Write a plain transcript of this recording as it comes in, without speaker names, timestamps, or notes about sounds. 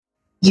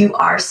You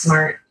are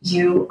smart.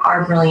 You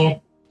are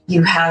brilliant.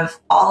 You have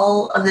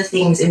all of the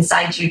things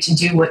inside you to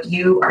do what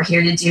you are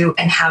here to do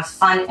and have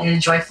fun and a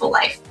joyful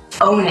life.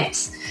 Own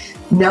it.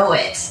 Know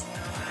it.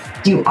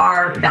 You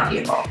are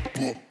valuable.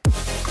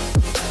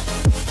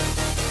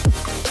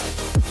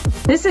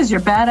 This is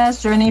your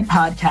Badass Journey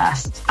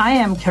podcast. I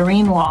am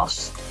Kareen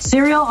Walsh,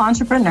 serial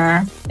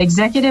entrepreneur,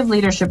 executive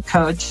leadership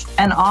coach,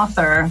 and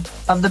author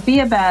of the Be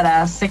a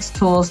Badass 6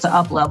 Tools to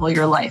Uplevel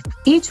Your Life.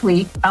 Each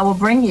week, I will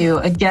bring you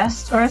a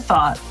guest or a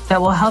thought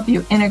that will help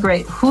you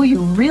integrate who you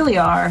really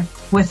are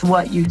with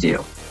what you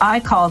do.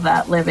 I call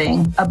that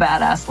living a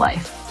badass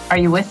life. Are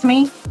you with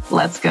me?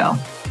 Let's go.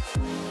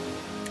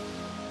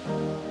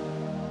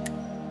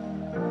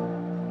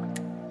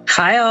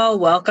 Hi, all.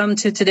 Welcome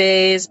to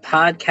today's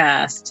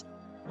podcast.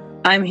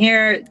 I'm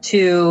here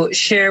to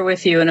share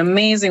with you an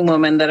amazing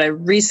woman that I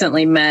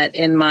recently met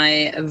in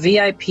my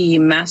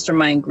VIP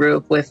mastermind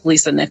group with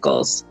Lisa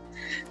Nichols.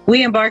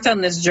 We embarked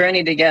on this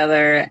journey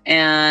together,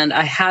 and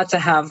I had to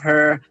have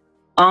her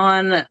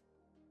on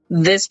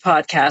this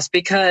podcast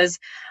because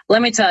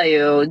let me tell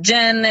you,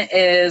 Jen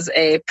is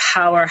a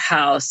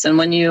powerhouse. And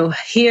when you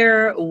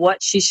hear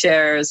what she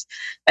shares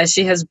as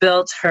she has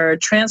built her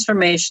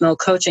transformational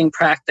coaching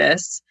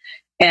practice,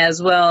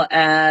 as well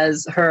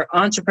as her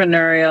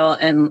entrepreneurial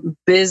and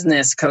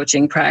business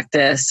coaching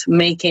practice,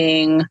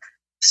 making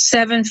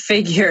 7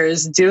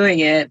 figures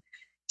doing it.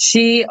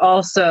 She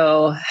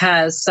also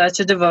has such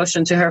a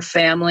devotion to her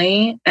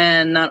family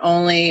and not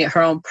only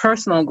her own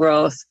personal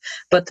growth,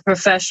 but the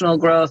professional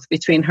growth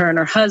between her and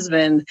her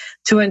husband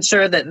to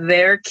ensure that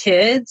their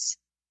kids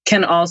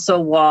can also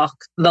walk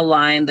the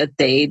line that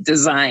they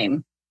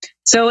design.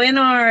 So in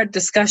our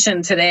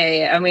discussion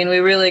today, we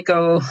really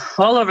go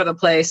all over the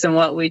place in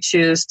what we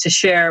choose to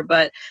share,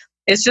 but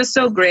it's just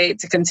so great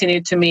to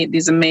continue to meet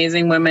these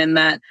amazing women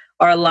that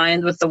are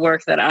aligned with the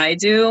work that I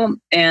do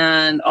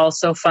and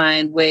also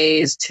find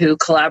ways to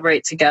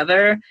collaborate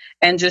together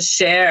and just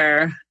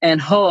share and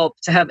hope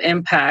to have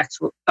impact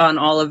on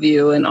all of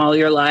you and all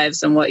your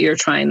lives and what you're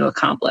trying to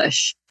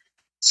accomplish.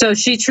 So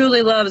she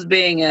truly loves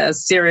being a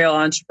serial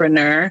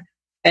entrepreneur,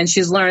 and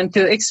she's learned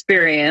through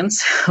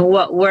experience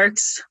what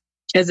works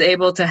is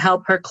able to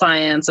help her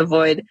clients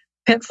avoid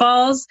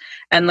pitfalls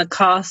and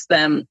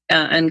costing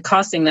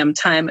them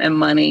time and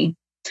money.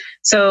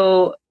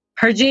 So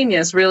her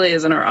genius really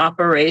is in her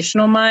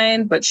operational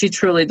mind, but she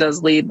truly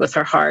does lead with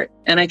her heart.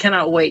 And I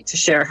cannot wait to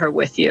share her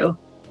with you.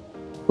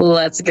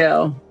 Let's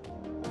go.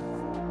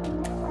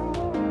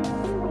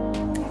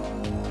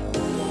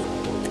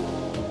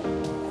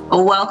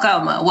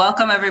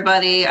 Welcome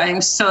everybody.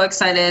 I'm so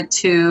excited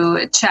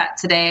to chat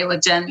today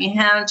with Jen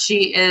Meehan.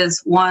 She is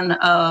one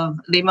of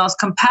the most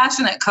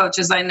compassionate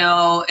coaches I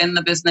know in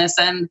the business.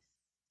 And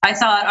I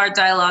thought our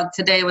dialogue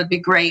today would be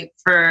great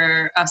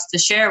for us to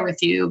share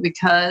with you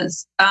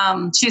because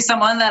she's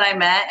someone that I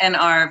met in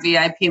our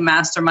VIP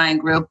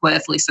mastermind group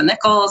with Lisa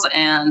Nichols,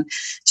 and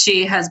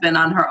she has been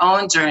on her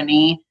own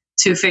journey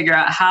to figure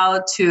out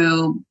how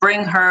to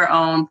bring her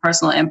own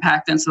personal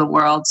impact into the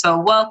world. So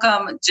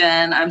welcome,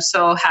 Jen. I'm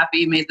so happy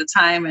you made the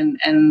time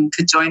and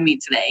could join me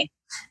today.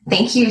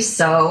 Thank you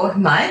so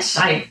much.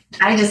 I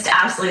just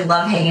absolutely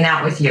love hanging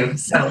out with you.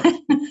 So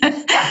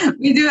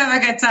we do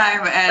have a good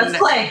time. And let's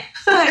play.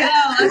 I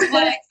know, let's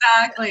play.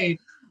 Exactly.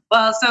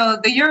 Well, so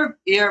the Your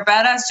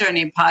Badass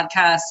Journey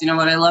podcast,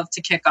 what I love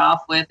to kick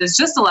off with is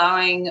just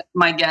allowing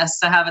my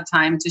guests to have a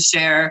time to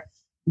share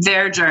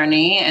their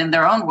journey in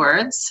their own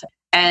words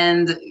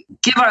and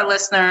give our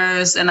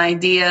listeners an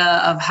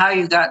idea of how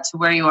you got to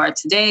where you are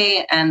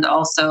today and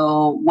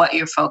also what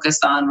you're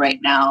focused on right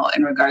now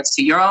in regards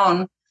to your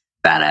own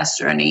badass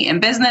journey in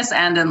business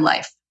and in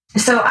life.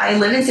 So I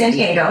live in San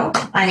Diego.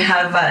 I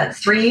have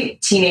 3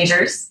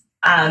 teenagers.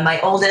 My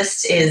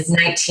oldest is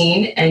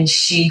 19 and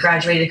she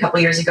graduated a couple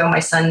years ago. My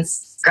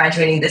son's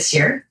graduating this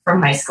year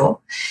from high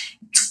school.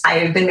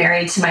 I've been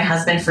married to my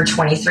husband for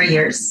 23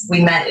 years.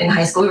 We met in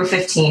high school. We were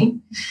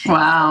 15.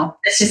 Wow.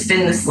 It's just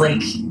been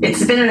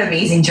it's been an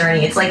amazing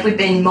journey. It's like we've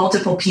been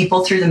multiple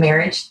people through the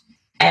marriage.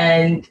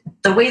 And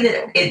the way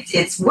that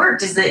it's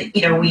worked is that,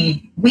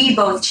 we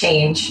both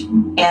change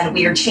and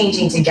we are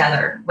changing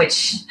together,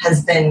 which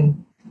has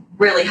been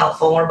really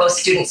helpful. We're both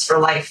students for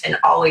life and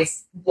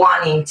always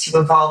wanting to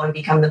evolve and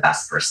become the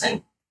best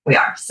person we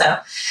are. So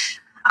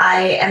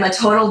I am a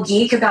total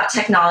geek about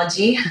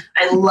technology.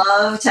 I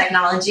love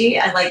technology.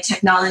 I like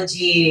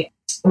technology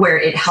where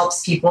it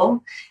helps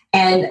people.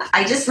 And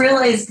I just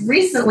realized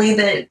recently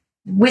that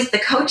with the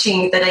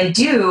coaching that I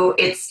do,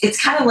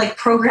 it's kind of like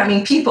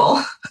programming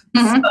people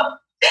mm-hmm.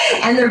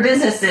 and their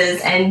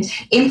businesses and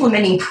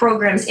implementing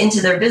programs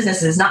into their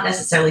businesses, not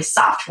necessarily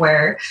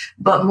software,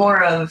 but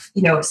more of,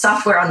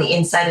 software on the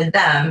inside of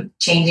them,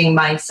 changing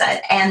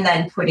mindset, and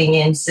then putting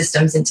in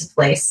systems into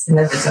place in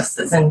their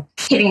businesses and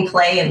hitting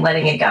play and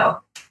letting it go.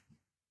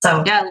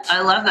 So yeah,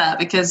 I love that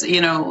because,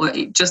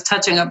 just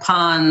touching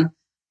upon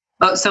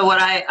So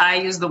what I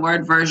use the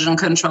word version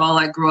control.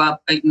 I grew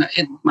up in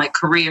my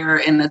career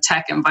in the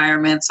tech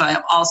environment. So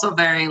I'm also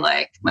very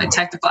my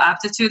technical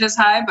aptitude is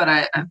high, but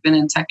I've been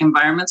in tech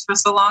environments for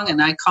so long,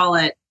 and I call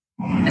it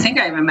I think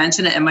I even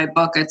mentioned it in my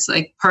book. It's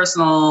like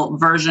personal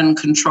version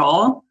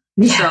control.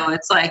 Yeah. So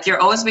it's like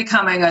you're always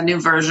becoming a new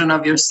version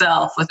of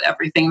yourself with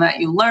everything that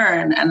you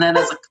learn. And then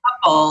as a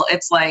couple,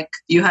 it's like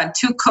you had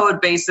two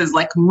code bases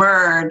like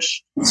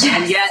merge, yes.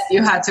 And yet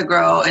you had to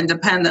grow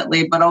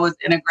independently, but always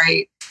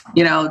integrate,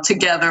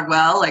 together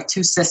well, like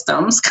two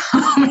systems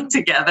coming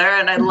together.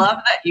 And I love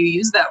that you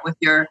use that with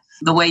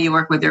the way you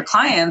work with your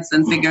clients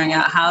and figuring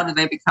out how do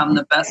they become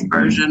the best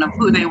version of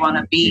who they want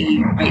to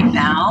be right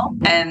now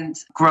and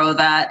grow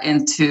that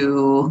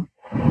into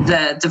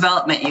the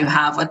development you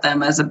have with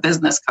them as a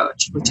business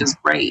coach, which is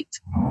great.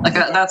 Like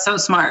that's so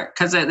smart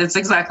because it's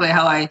exactly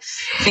how I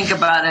think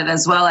about it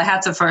as well. I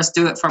had to first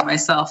do it for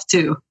myself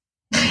too.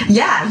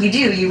 Yeah, you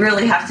do. You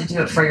really have to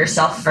do it for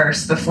yourself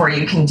first before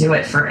you can do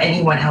it for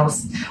anyone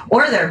else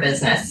or their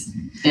business.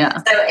 Yeah.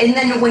 So, and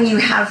then when you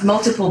have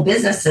multiple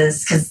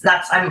businesses, because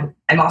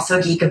I'm also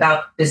a geek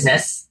about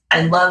business.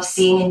 I love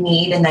seeing a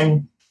need and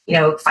then,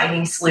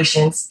 finding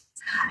solutions.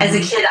 As a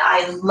kid,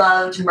 I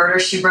loved Murder,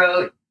 She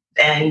Wrote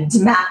and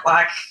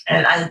Matlock,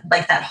 and I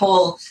like that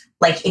whole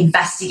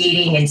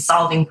investigating and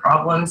solving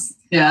problems.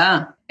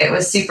 Yeah. It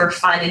was super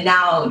fun. And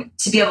now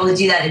to be able to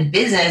do that in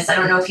business, I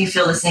don't know if you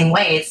feel the same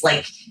way. It's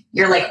like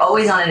you're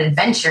always on an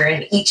adventure,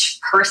 and each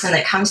person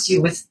that comes to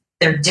you with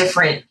their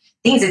different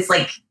things, it's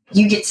like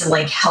you get to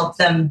help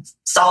them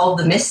solve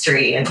the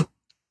mystery. And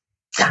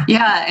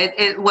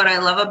what I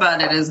love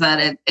about it is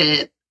that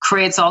it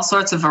creates all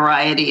sorts of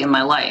variety in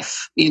my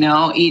life.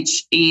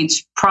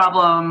 Each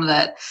problem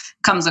that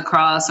comes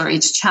across or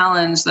each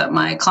challenge that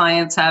my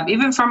clients have,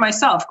 even for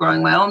myself,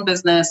 growing my own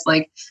business,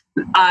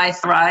 I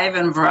thrive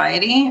in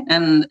variety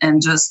and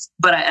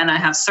I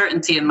have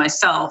certainty in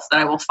myself that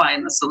I will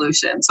find the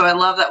solution. So I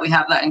love that we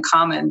have that in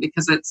common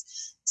because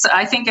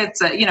I think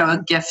it's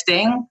a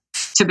gifting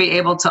to be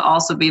able to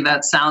also be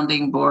that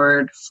sounding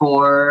board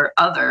for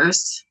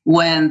others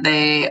when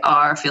they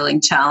are feeling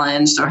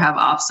challenged or have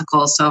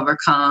obstacles to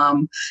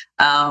overcome,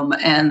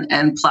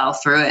 and plow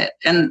through it.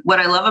 And what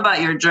I love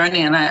about your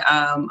journey, and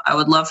I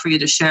would love for you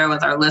to share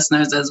with our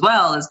listeners as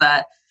well, is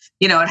that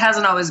it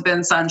hasn't always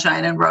been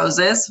sunshine and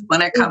roses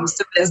when it comes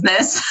to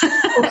business.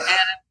 And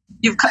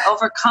you've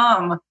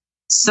overcome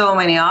so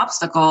many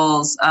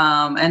obstacles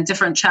and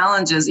different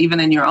challenges, even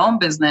in your own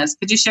business.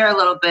 Could you share a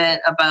little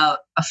bit about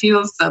a few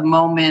of the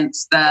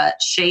moments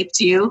that shaped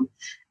you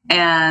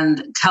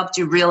and helped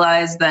you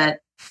realize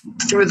that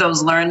through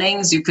those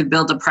learnings, you could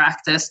build a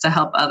practice to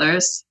help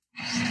others?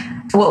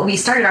 Well, we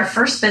started our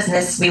first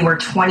business, we were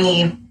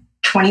 21,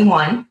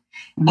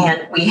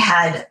 and we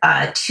had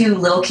two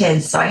little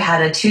kids. So I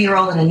had a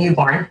 2-year-old and a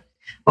newborn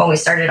when we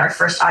started our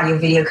first audio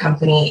video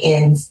company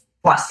in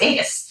Las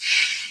Vegas.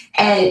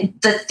 And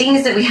the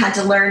things that we had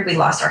to learn, we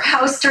lost our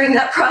house during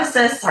that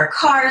process, our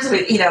cars,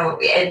 and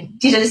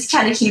you just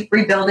kind of keep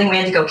rebuilding. We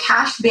had to go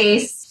cash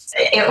based.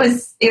 It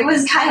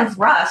was kind of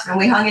rough, and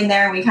we hung in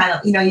there. We kind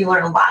of, you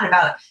learn a lot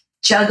about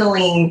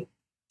juggling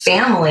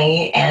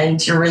family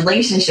and your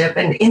relationship.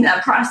 And in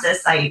that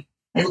process, I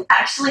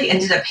actually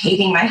ended up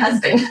hating my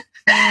husband.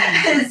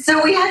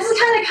 So we had to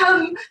kind of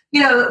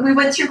come, we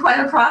went through quite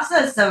a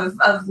process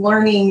of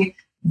learning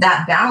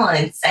that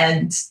balance,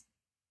 and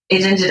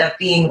it ended up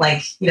being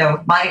my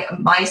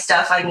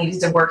stuff I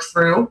needed to work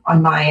through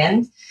on my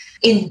end.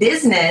 In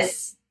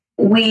business,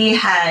 we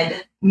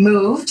had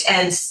moved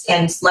and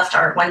left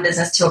our one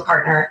business to a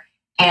partner.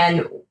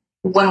 And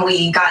when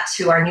we got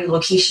to our new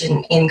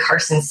location in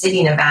Carson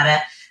City,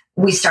 Nevada,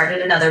 we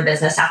started another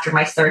business after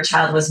my third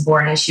child was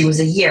born, and she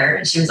was a year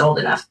and she was old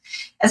enough.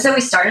 And so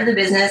we started the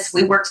business.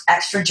 We worked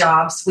extra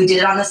jobs. We did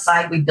it on the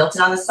side. We built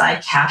it on the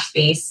side, cash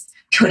based,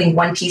 putting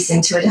one piece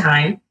into a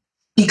time.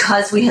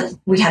 Because we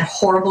had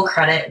horrible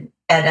credit,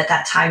 and at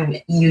that time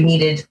you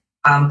needed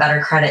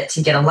better credit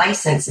to get a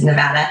license in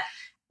Nevada.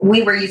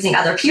 We were using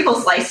other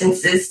people's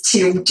licenses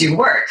to do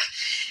work.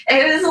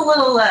 It was a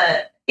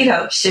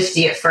little,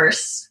 shifty at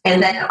first.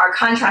 And then our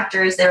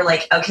contractors, they're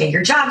like, okay,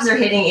 your jobs are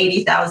hitting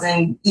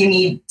 80,000. You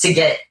need to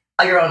get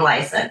your own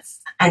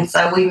license. And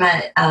so we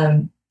met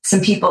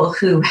some people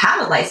who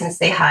had a license.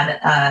 They had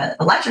an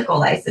electrical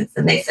license,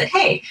 and they said,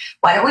 hey,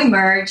 why don't we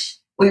merge?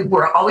 We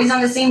were always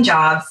on the same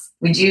jobs.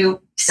 We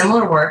do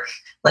similar work.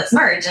 Let's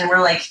merge. And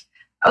we're like,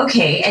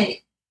 okay. And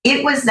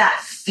it was that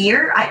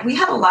fear. We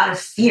had a lot of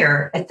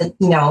fear at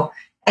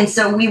and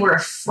so we were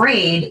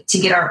afraid to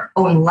get our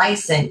own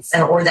license,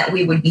 or that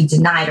we would be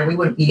denied or we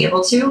wouldn't be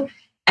able to.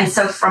 And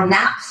so from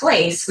that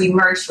place, we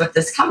merged with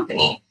this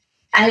company.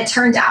 And it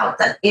turned out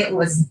that it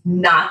was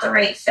not the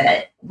right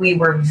fit. We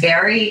were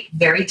very,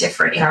 very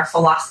different in our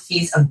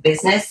philosophies of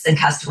business and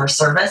customer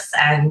service,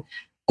 and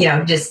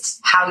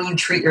just how you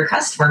treat your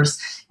customers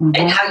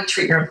and how you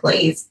treat your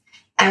employees.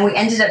 And we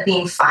ended up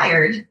being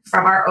fired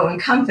from our own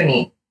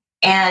company.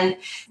 And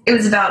it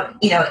was about,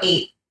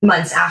 8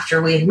 months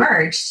after we had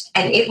merged,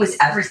 and it was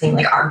everything.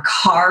 Like our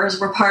cars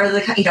were part of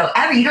the,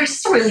 you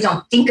just really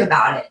don't think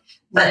about it.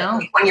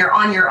 But when you're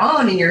on your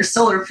own and you're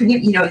solo,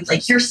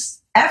 you're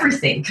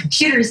everything.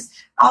 Computers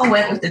all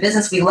went with the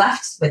business. We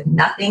left with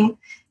nothing.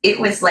 it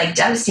was like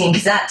devastating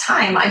because at that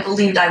time I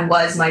believed I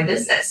was my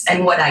business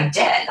and what I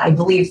did. I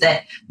believed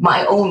that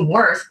my own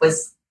worth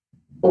was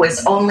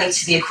only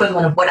to the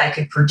equivalent of what I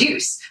could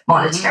produce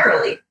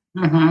monetarily.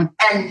 Mm-hmm.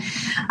 And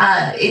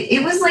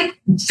it was like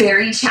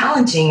very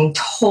challenging,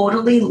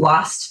 totally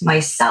lost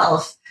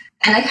myself.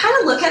 And I kind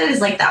of look at it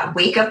as like that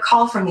wake up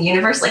call from the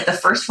universe, like the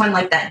first one,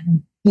 like that,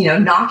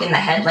 knock in the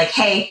head, like,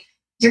 hey,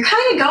 you're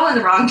kind of going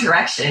the wrong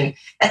direction.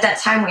 At that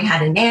time, we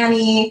had a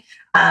nanny.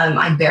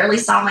 I barely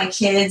saw my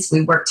kids.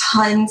 We worked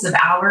tons of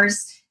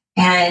hours.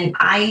 And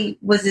I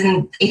was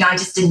I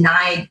just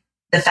denied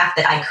the fact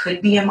that I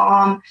could be a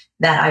mom,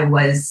 that I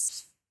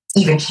was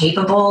even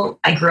capable.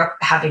 I grew up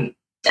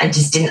I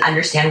just didn't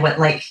understand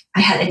I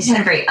just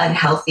had a very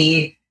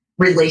unhealthy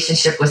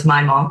relationship with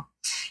my mom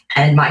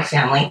and my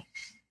family.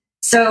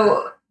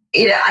 So,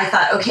 I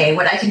thought, okay,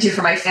 what I can do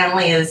for my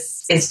family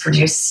is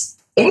produce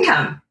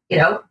income.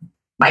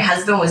 My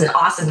husband was an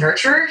awesome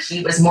nurturer.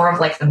 He was more of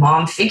like the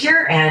mom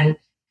figure. And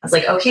I was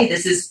like, okay,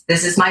 this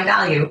is my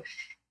value.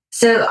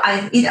 So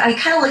I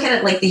kind of look at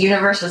it like the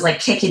universe was like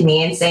kicking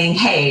me and saying,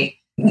 hey,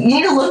 you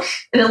need to look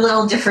in a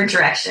little different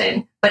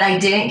direction. But I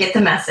didn't get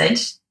the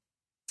message.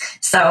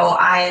 So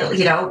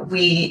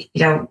we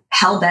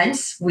hell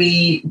bent.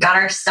 We got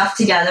our stuff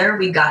together.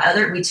 We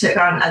took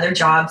on other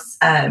jobs.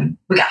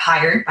 We got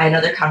hired by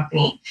another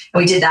company, and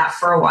we did that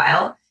for a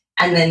while.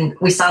 And then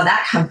we saw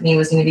that company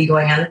was going to be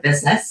going out of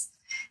business.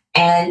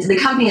 And the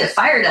company that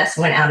fired us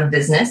went out of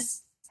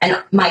business.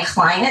 And my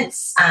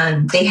clients,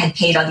 they had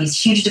paid all these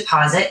huge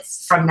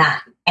deposits from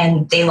that,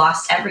 and they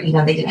lost they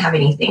didn't have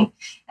anything.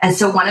 And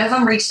so one of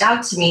them reached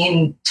out to me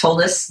and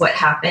told us what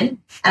happened.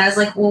 And I was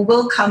like, well,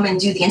 we'll come and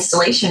do the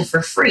installation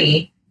for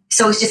free.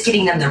 So it was just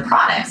getting them their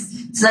products.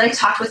 So then I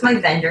talked with my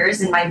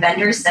vendors, and my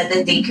vendors said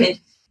that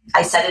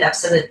I set it up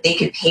so that they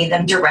could pay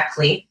them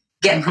directly,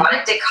 get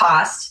product at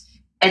cost,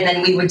 and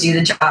then we would do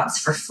the jobs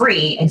for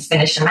free and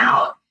finish them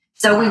out.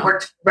 So we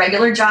worked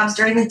regular jobs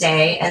during the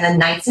day and then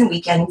nights and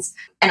weekends.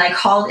 And I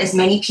called as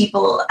many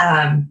people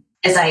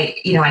as I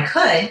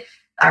could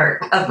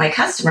of my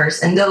customers,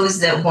 and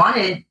those that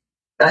wanted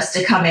us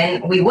to come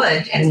in, we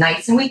would. And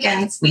nights and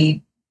weekends,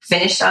 we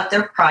finished out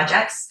their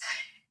projects.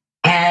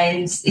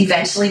 And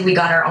eventually we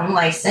got our own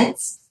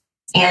license.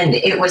 And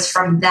it was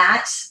from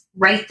that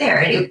right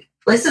there.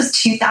 This was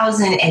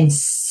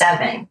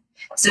 2007.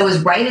 So it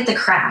was right at the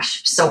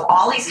crash. So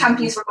all these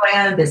companies were going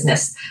out of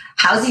business.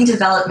 Housing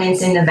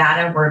developments in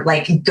Nevada were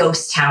like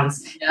ghost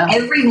towns. Yeah.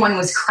 Everyone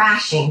was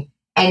crashing.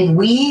 And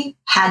we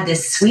had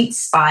this sweet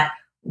spot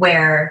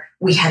where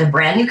we had a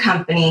brand new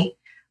company.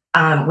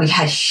 We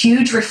had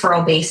huge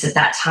referral base at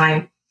that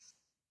time.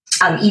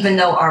 Even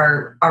though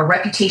our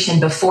reputation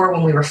before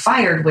when we were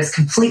fired was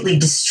completely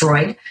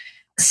destroyed.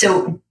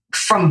 So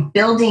from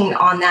building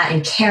on that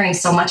and caring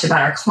so much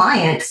about our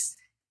clients,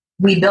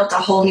 we built a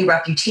whole new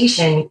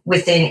reputation.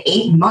 Within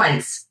 8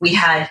 months, we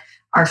had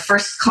our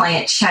first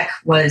client check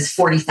was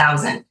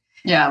 $40,000.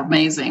 Yeah,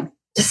 amazing.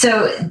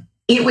 So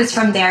it was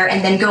from there.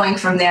 And then going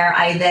from there,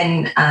 I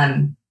then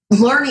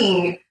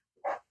learning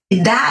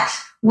that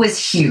was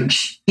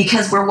huge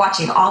because we're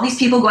watching all these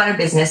people go out of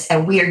business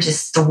and we are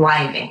just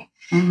thriving.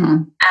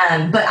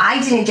 Mm-hmm. But I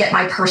didn't get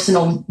my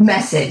personal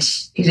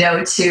message,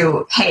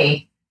 to,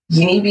 hey,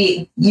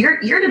 you're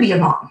to be a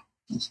mom.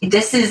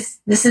 This is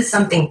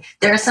something,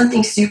 there is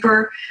something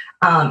super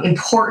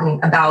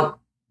important about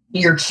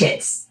your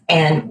kids.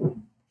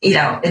 And,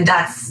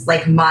 that's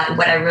like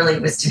what I really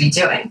was to be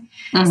doing.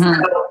 Mm-hmm.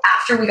 So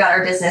after we got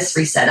our business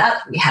reset up,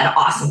 we had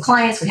awesome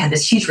clients. We had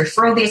this huge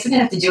referral base. We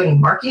didn't have to do any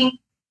marketing.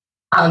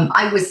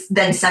 I was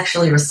then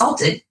sexually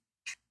assaulted.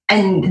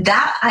 And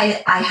that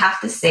I have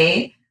to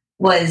say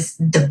was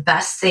the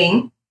best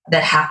thing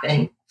that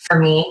happened for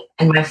me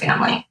and my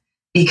family,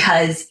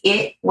 because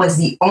it was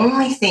the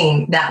only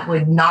thing that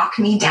would knock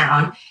me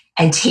down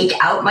and take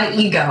out my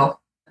ego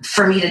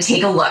for me to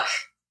take a look.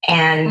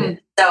 And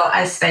so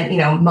I spent,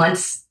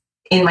 months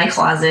in my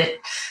closet,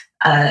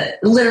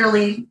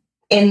 literally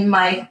in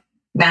my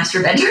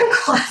master bedroom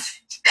closet.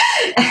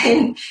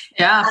 And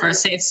for a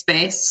safe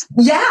space.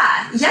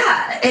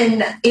 Yeah.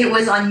 And it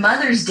was on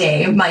Mother's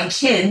Day. My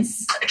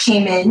kids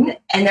came in,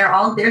 and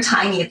they're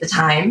tiny at the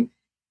time.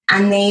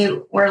 And they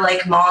were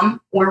like,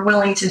 Mom, we're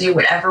willing to do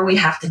whatever we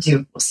have to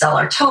do. We'll sell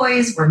our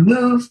toys, we'll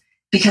move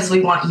because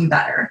we want you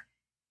better.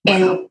 Wow.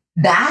 And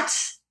that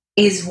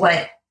is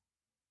what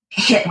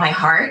hit my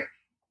heart.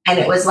 And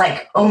it was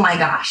like, oh my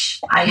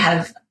gosh, I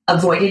have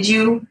avoided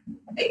you,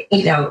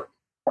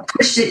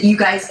 pushed you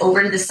guys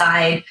over to the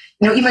side.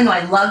 Even though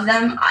I love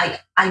them, I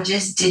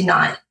just did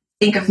not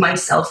think of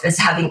myself as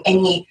having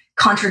any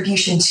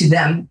contribution to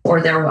them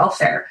or their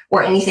welfare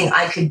or anything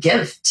I could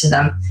give to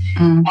them.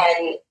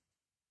 And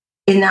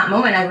in that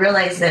moment, I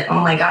realized that, oh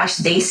my gosh,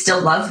 they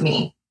still love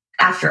me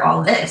after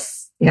all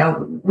this.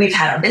 We've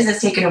had our business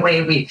taken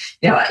away.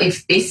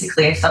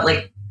 I felt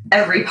like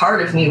every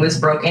part of me was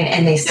broken,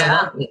 and they still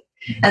love me.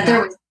 That there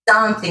was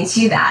something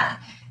to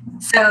that.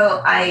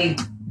 So I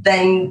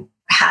then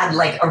had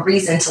like a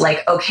reason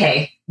to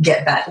okay,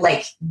 get back,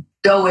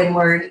 go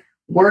inward,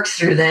 work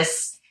through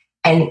this.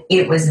 And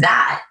it was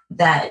that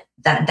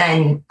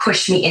then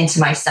pushed me into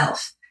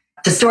myself.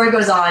 The story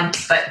goes on,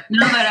 but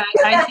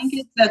I think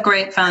it's a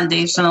great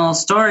foundational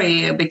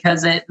story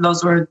because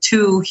those were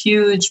two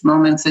huge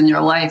moments in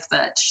your life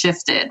that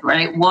shifted,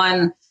 right?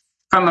 One,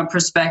 from a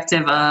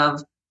perspective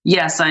of,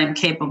 yes, I'm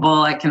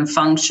capable, I can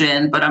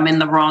function, but I'm in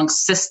the wrong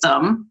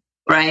system,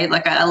 right?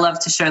 Like I love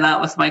to share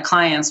that with my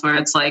clients where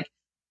it's like,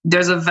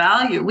 there's a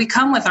value. We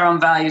come with our own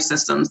value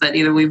systems that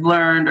either we've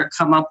learned or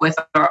come up with,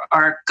 or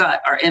our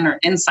gut, our inner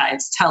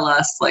insights tell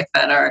us like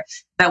that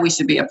we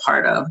should be a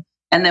part of.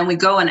 And then we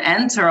go and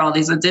enter all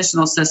these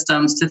additional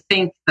systems to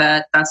think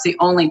that that's the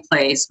only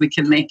place we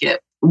can make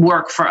it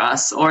work for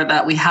us, or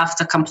that we have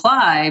to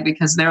comply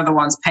because they're the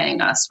ones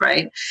paying us,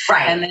 right?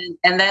 Right.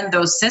 And then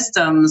those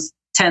systems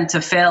tend to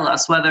fail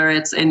us, whether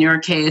it's in your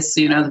case,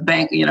 the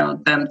bank,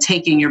 them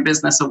taking your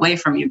business away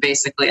from you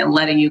basically and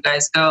letting you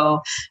guys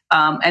go,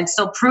 and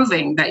still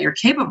proving that you're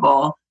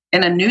capable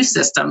in a new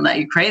system that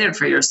you created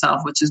for yourself,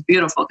 which is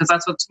beautiful because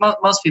that's what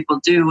most people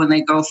do when they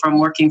go from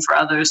working for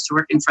others to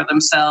working for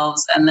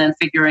themselves and then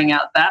figuring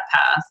out that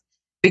path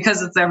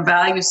because it's their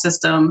value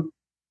system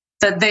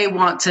that they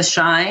want to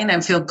shine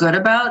and feel good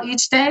about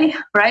each day,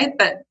 right?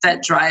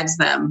 That drives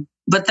them.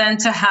 But then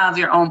to have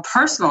your own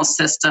personal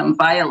system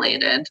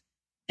violated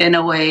in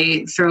a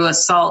way through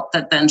assault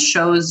that then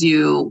shows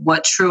you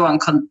what true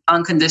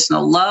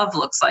unconditional love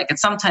looks like. It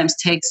sometimes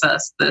takes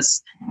us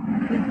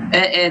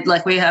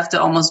like we have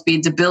to almost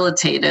be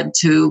debilitated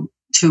to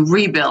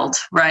rebuild,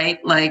 right?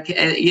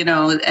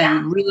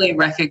 And really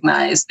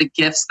recognize the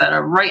gifts that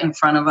are right in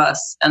front of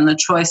us and the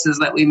choices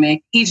that we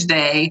make each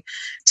day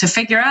to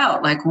figure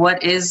out like,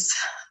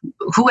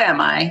 who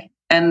am I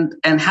and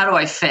how do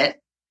I fit?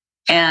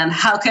 And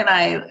how can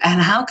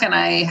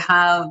I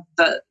have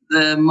the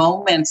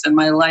moments in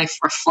my life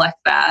reflect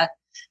that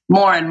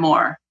more and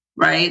more,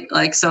 right?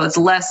 Like, so it's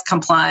less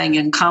complying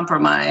and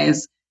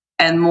compromise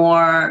and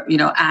more,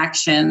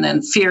 action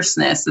and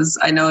fierceness is,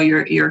 I know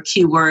your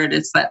key word.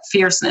 It's that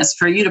fierceness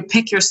for you to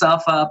pick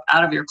yourself up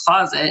out of your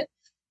closet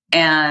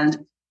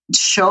and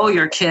show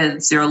your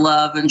kids your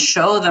love and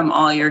show them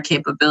all your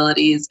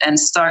capabilities and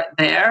start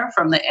there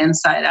from the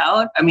inside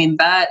out. I mean,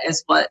 that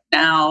is what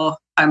now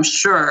I'm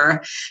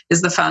sure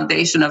is the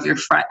foundation of your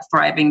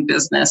thriving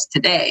business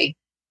today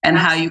and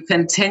how you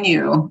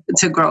continue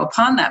to grow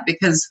upon that.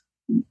 Because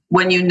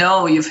when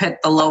you've hit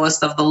the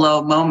lowest of the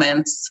low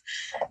moments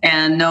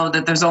and know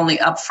that there's only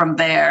up from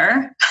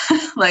there,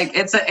 like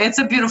it's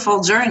a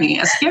beautiful journey,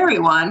 a scary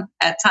one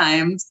at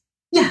times,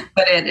 yeah,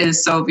 but it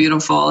is so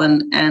beautiful.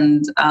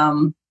 And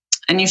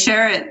you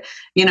share it,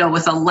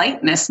 with a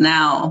lightness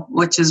now,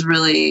 which is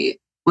really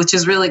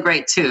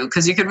great too,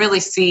 because you can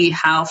really see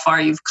how far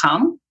you've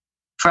come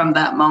from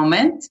that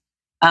moment.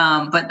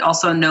 But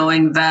also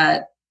knowing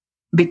that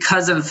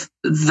because of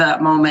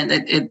that moment,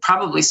 it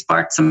probably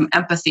sparked some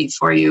empathy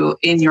for you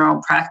in your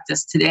own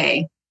practice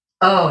today.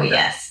 Oh,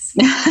 yes.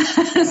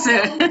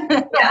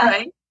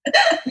 Right?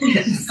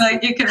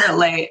 Like you can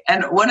relate.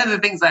 And one of the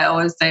things I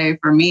always say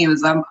for me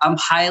is I'm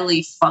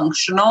highly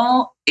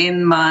functional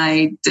in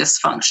my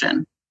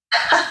dysfunction.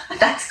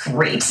 That's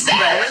great.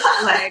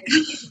 Right?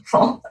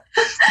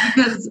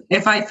 Because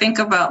if I think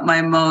about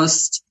my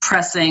most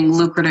pressing,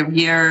 lucrative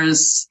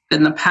years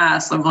in the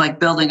past of like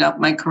building up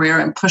my career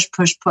and push,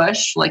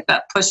 like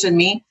that push in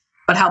me,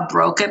 but how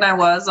broken I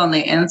was on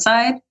the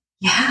inside,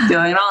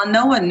 doing it all,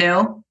 no one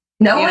knew.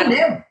 No one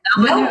knew.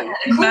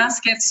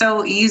 Mask it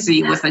so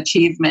easy with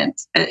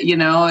achievement.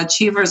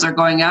 Achievers are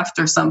going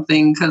after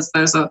something because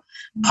there's a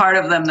part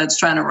of them that's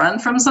trying to run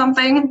from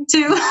something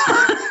too.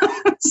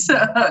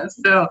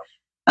 So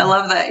I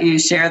love that you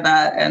share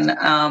that,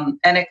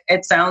 and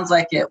it sounds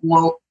like it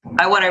woke.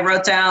 What I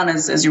wrote down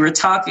as you were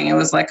talking, it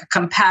was like a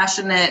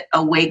compassionate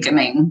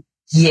awakening.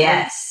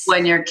 Yes.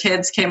 When your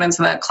kids came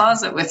into that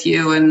closet with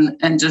you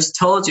and just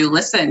told you,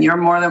 listen, you're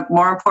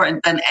more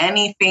important than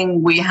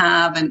anything we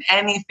have and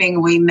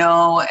anything we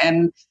know.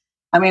 And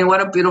I mean,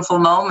 what a beautiful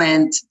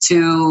moment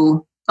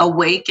to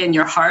awaken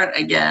your heart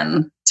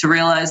again, to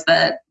realize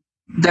that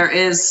there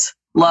is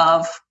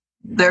love,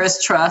 there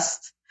is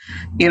trust,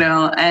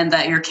 and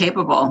that you're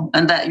capable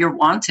and that you're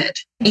wanted.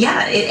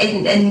 Yeah.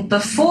 And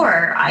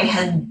before I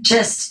had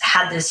just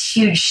had this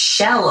huge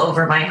shell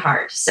over my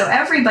heart. So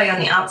everybody on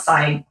the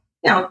outside,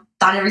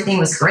 thought everything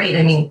was great.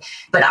 I mean,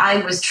 but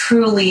I was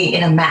truly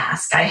in a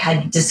mask. I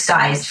had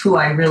disguised who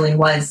I really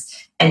was.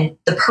 And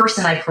the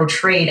person I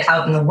portrayed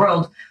out in the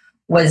world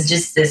was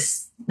just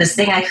this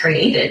thing I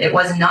created. It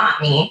was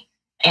not me.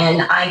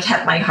 And I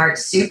kept my heart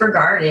super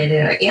guarded.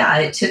 And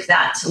it took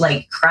that to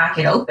like crack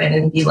it open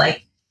and be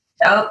like,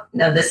 oh,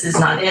 no, this is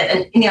not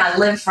it. And, I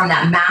lived from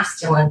that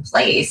masculine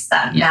place,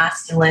 that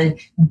masculine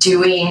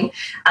doing,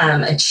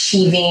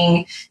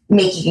 achieving,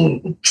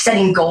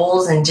 setting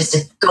goals and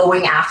just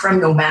going after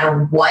them no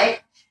matter what,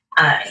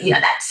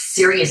 that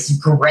serious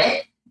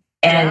grit.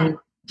 And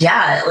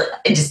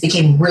it just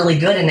became really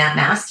good in that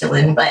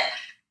masculine. But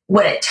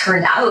what it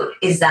turned out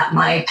is that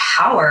my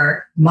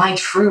power, my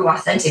true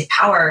authentic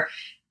power,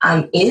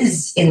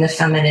 is in the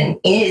feminine,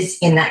 is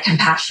in that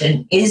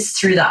compassion, is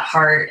through that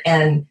heart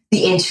and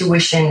the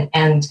intuition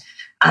and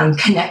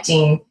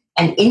connecting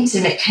an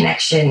intimate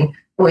connection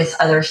with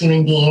other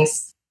human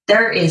beings.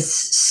 There is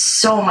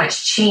so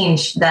much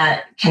change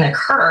that can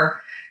occur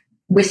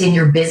within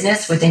your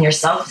business, within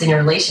yourself, within your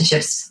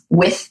relationships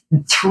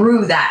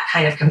through that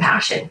kind of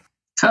compassion.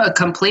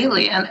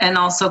 Completely. And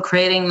also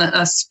creating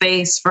a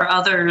space for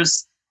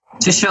others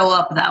to show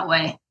up that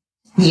way.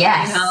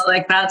 Yes. You know,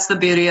 like that's the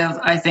beauty of,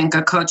 I think,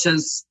 a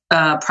coach's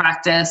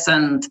practice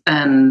and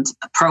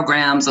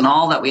programs and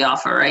all that we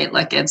offer, right?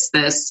 Like it's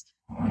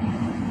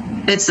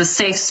a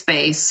safe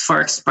space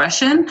for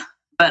expression,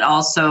 but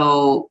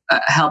also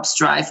helps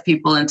drive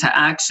people into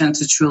action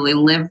to truly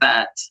live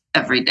that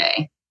every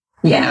day.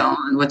 Yeah. You know,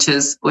 which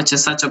is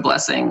such a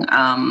blessing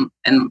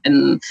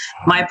in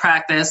my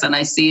practice, and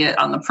I see it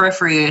on the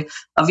periphery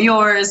of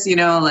yours. You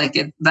know,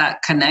 like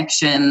that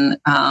connection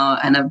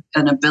and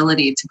an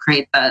ability to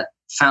create that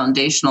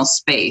foundational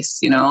space.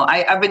 You know,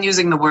 I've been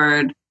using the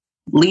word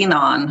lean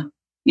on.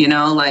 You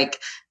know,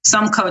 like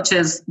some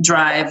coaches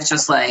drive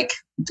just like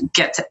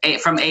get to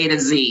from A to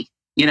Z.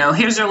 You know,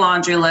 here's your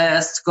laundry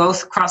list, go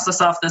cross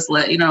this off this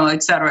list, you know,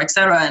 et cetera, et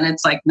cetera. And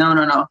it's like,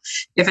 no.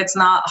 If it's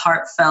not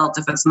heartfelt,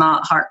 if it's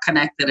not heart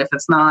connected, if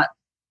it's not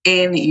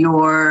in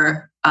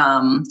your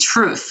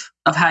truth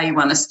of how you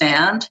want to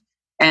stand,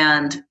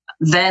 and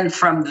then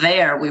from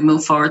there we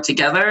move forward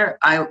together,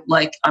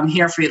 I'm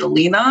here for you to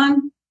lean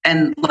on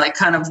and like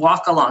kind of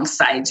walk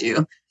alongside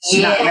you.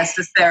 Yeah. Not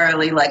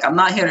necessarily like I'm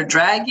not here to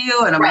drag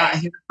you and I'm not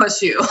here to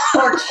push you.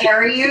 Or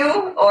carry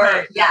you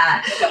or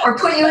or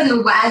put you in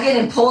the wagon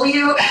and pull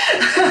you.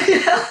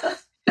 I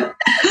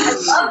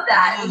love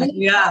that.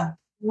 Yeah.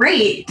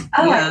 Great.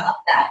 Oh, yeah. I love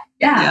that.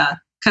 Yeah. Yeah.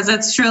 Because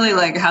it's truly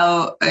like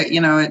how,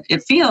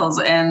 it feels.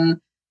 And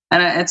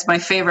it's my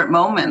favorite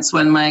moments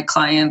when my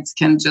clients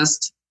can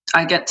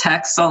I get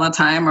texts all the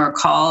time or a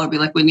call or be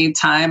like, we need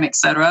time,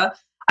 etc.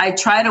 I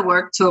try to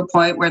work to a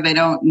point where they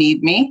don't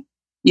need me,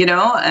 you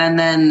know, and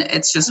then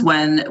it's just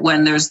when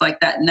there's like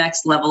that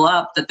next level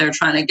up that they're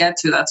trying to get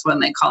to, that's when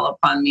they call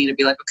upon me to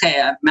be like, okay,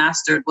 I've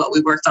mastered what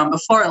we worked on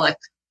before. Like,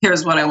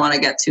 here's what I want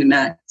to get to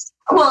next.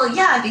 Well,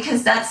 yeah,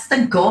 because that's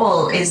the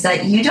goal, is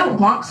that you don't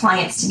want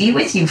clients to be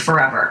with you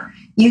forever.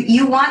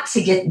 You want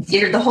to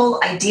the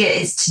whole idea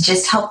is to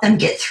just help them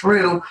get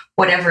through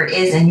whatever it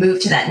is and move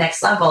to that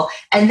next level.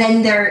 And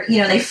then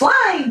they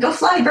fly, go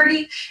fly,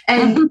 birdie.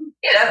 And,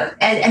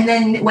 and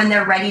then when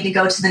they're ready to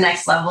go to the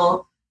next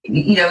level,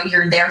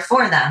 you're there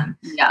for them.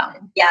 Yeah.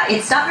 Yeah.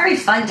 It's not very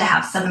fun to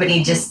have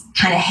somebody just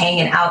kind of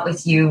hanging out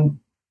with you.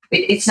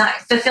 It's not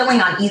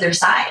fulfilling on either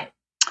side.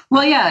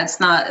 Well, yeah, it's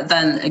not.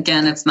 Then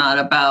again, it's not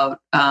about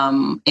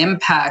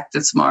impact.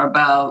 It's more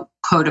about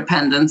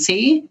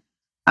codependency,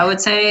 I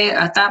would say,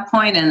 at that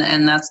point,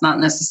 and that's not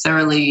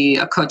necessarily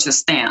a coach's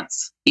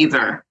stance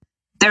either.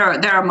 There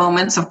are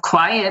moments of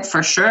quiet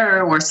for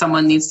sure where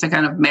someone needs to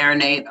kind of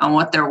marinate on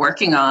what they're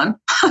working on,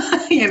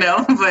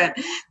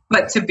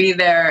 but to be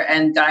there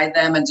and guide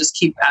them and just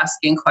keep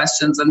asking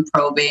questions and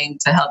probing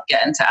to help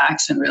get into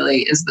action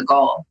really is the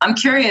goal. I'm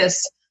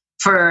curious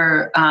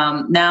for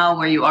now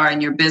where you are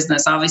in your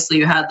business. Obviously,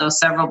 you had those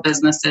several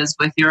businesses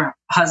with your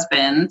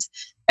husband,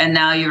 and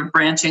now you're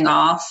branching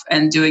off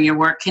and doing your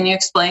work. Can you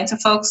explain to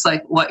folks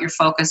like what your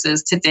focus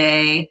is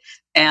today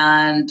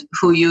and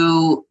who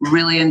you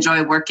really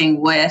enjoy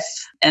working with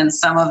and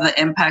some of the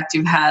impact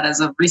you've had as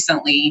of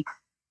recently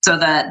so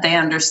that they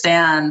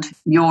understand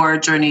your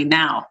journey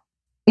now?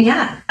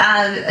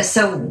 Yeah.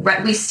 So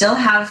we still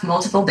have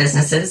multiple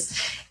businesses,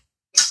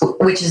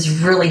 which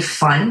is really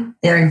fun.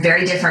 They're in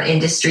very different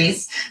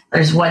industries.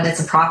 There's one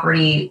that's a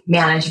property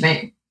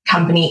management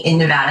company in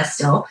Nevada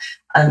still,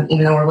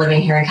 even though we're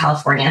living here in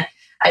California.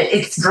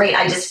 It's great.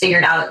 I just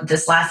figured out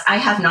I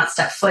have not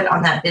stepped foot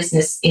on that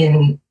business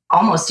in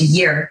almost a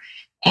year.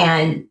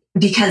 And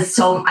because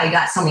I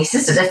got so many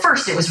systems, at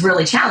first it was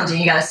really challenging.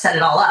 You got to set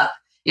it all up.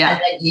 Yeah.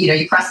 And then,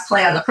 you press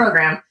play on the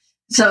program.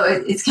 So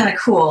it's kind of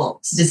cool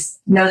to just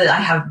know that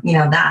I have,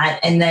 that.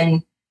 And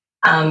then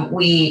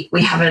we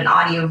have an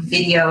audio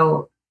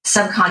video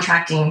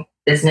subcontracting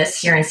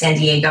business here in San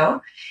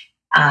Diego.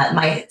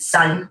 My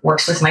son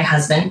works with my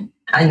husband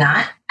in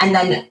that. And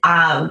then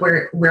I'm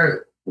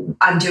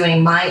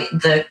doing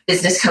the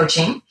business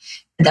coaching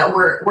that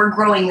we're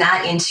growing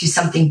that into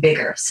something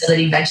bigger so that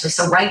eventually,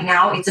 so right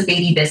now it's a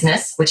baby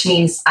business, which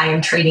means I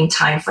am trading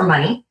time for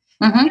money.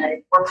 Mm-hmm.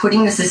 And we're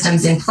putting the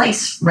systems in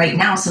place right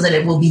now so that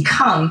it will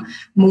become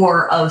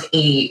more of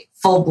a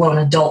full-blown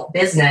adult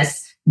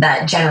business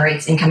that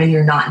generates income, and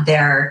you're not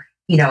there,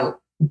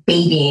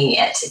 babying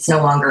it. It's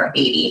no longer a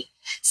baby.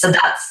 So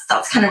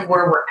that's kind of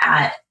where we're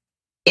at.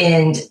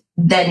 And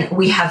then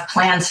we have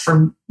plans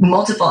for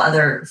multiple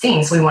other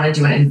things. We want to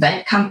do an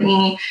event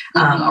company,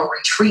 a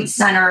retreat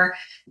center.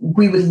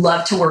 We would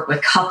love to work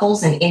with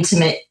couples and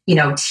intimate,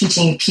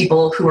 teaching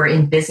people who are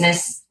in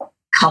business,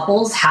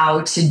 couples,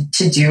 how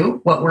to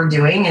do what we're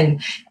doing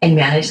and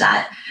manage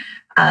that.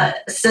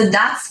 So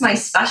that's my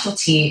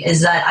specialty,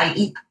 is that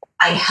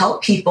I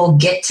help people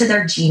get to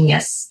their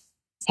genius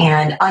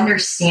and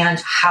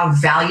understand how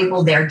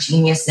valuable their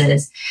genius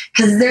is.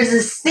 Because there's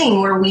this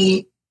thing where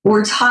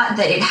we're taught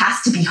that it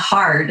has to be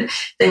hard,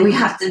 that we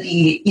have to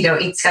be,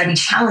 it's got to be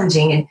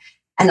challenging.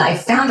 And I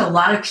found a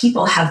lot of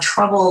people have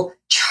trouble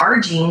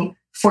charging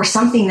for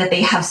something that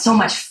they have so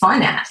much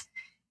fun at.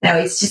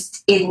 It's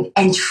just,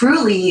 and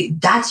truly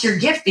that's your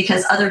gift,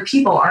 because other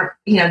people aren't,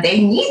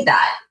 they need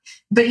that.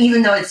 But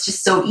even though it's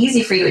just so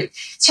easy for you,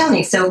 it's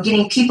challenging. So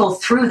getting people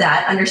through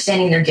that,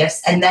 understanding their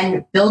gifts, and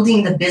then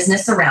building the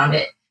business around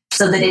it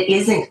so that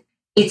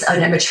it's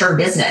an immature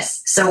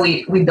business. So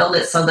we build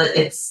it so that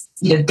it's,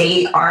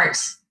 they aren't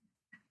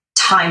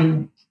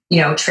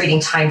trading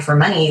time for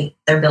money.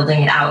 They're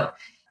building it out.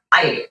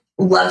 I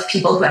love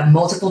people who have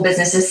multiple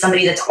businesses,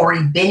 somebody that's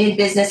already been in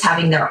business,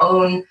 having their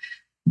own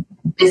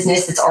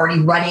business that's already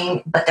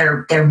running, but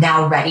they're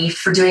now ready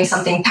for doing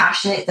something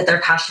passionate that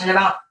they're passionate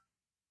about.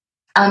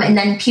 And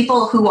then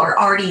people who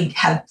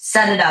have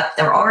set it up,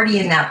 they're already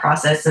in that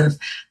process of,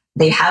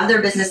 they have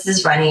their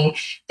businesses running,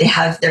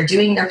 they're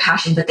doing their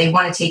passion, but they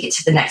want to take it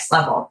to the next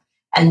level.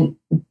 And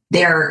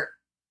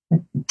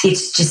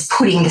it's just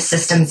putting the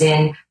systems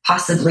in,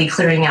 possibly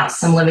clearing out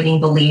some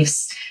limiting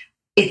beliefs.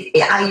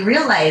 I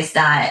realized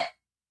that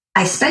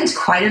I spent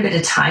quite a bit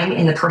of time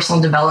in the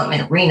personal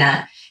development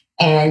arena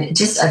and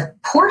just a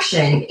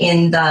portion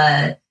in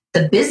the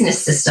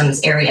business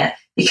systems area,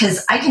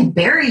 because I can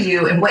bury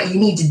you in what you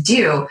need to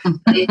do,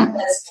 but it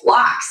has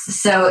blocks.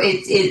 So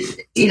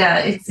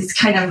it's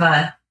kind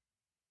of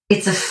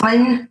it's a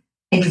fun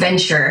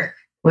adventure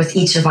with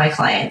each of my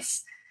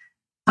clients.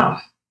 Oh,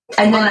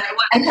 and then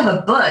I have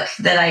a book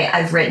that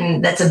I've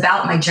written that's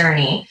about my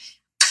journey,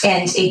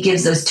 and it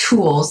gives those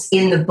tools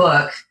in the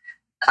book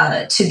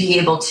to be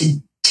able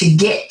to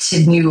get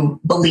to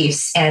new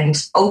beliefs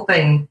and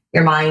open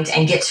your mind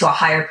and get to a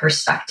higher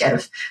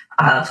perspective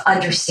of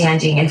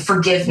understanding and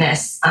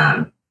forgiveness.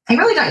 I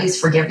really don't use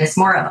forgiveness,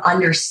 more of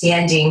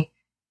understanding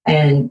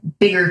and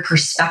bigger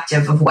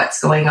perspective of what's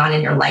going on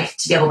in your life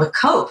to be able to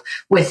cope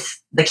with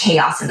the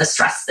chaos and the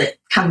stress that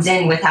comes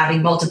in with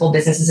having multiple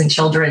businesses and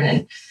children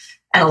and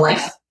a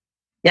life.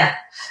 Yeah.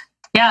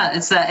 Yeah,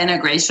 it's that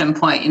integration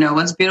point.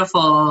 What's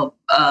beautiful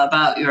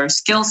about your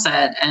skill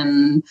set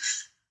and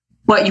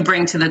what you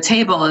bring to the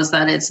table is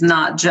that it's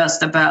not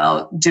just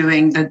about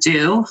doing the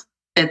do.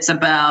 It's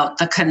about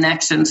the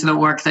connection to the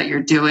work that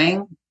you're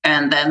doing,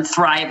 and then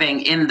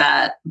thriving in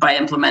that by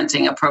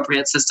implementing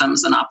appropriate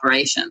systems and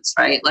operations,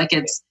 right? Like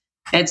it's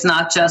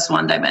not just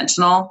one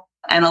dimensional.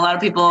 And a lot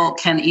of people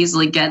can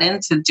easily get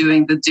into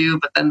doing the do,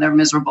 but then they're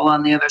miserable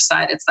on the other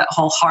side. It's that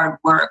whole hard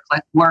work,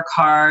 like work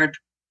hard,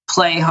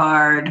 play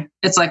hard.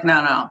 It's like,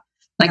 no.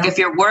 Like if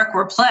your work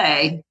were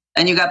play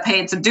and you got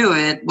paid to do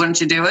it,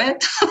 wouldn't you do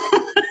it?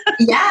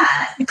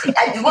 Yeah.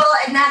 Well,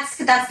 and that's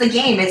the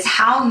game. It's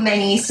how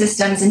many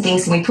systems and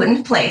things can we put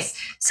into place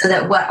so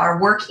that what our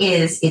work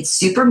is, it's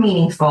super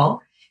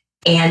meaningful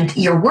and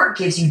your work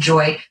gives you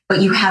joy,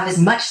 but you have as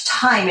much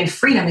time and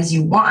freedom as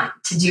you want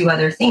to do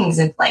other things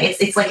and play.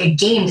 It's like a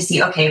game to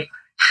see, okay,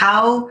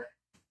 how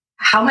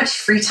much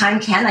free time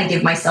can I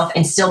give myself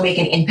and still make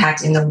an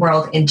impact in the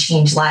world and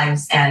change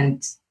lives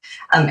and,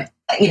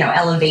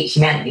 elevate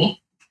humanity.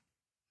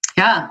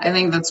 Yeah, I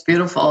think that's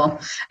beautiful.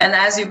 And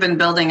as you've been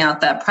building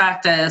out that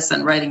practice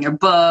and writing your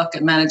book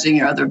and managing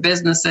your other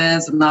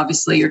businesses, and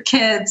obviously your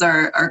kids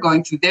are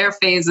going through their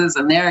phases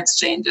and their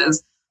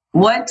exchanges,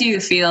 what do you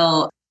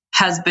feel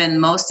has been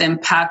most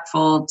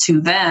impactful to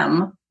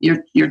them,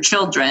 your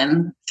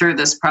children, through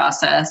this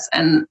process?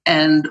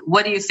 And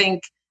what do you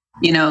think,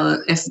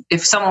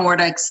 if someone were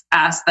to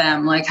ask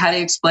them, like, how do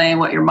you explain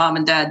what your mom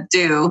and dad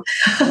do?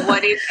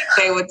 What do you think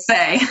they would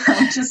say?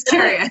 I'm just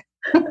curious.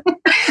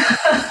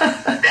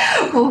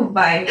 Oh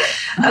my.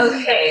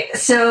 Okay.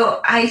 So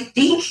I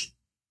think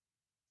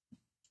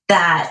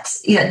that,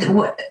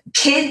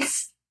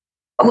 kids,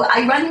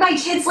 I run my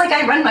kids like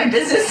I run my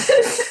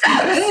businesses.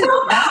 I do,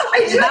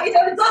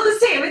 it's all the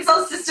same. It's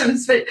all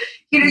systems, but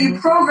you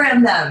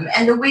program them,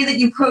 and the way that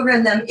you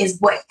program them is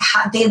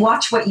they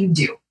watch what you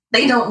do.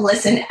 They don't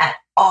listen at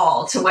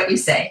all to what you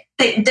say.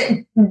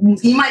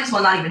 You might as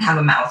well not even have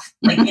a mouth.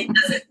 Like it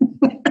doesn't.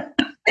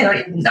 I don't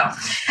even know.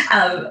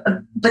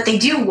 But they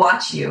do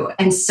watch you.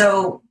 And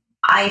so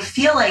I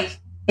feel like,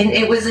 and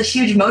it was a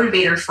huge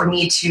motivator for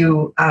me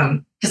to,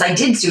 because I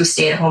did do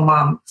stay-at-home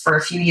mom for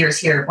a few years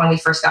here when we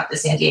first got to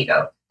San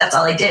Diego. That's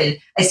all I did.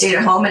 I stayed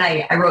at home and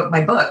I wrote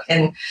my book.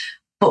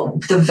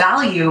 But the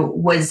value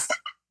was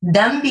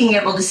them being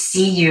able to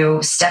see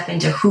you step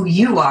into who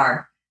you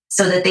are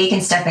so that they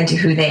can step into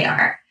who they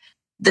are.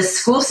 The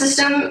school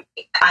system,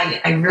 I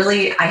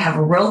have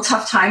a real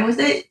tough time with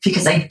it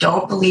because I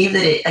don't believe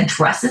that it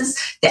addresses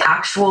the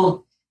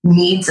actual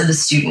needs of the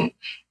student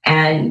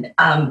and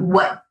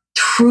what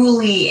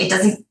truly, it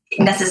doesn't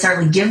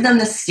necessarily give them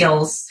the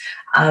skills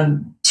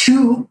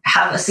to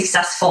have a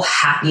successful,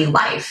 happy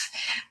life.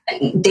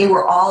 They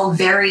were all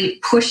very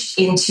pushed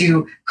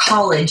into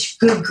college,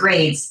 good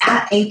grades,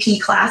 at AP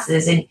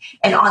classes,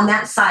 and on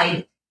that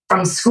side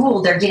from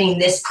school, they're getting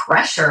this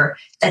pressure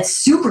that's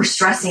super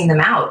stressing them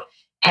out.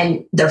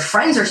 and their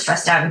friends are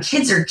stressed out and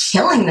kids are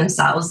killing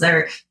themselves.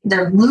 They're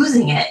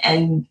losing it.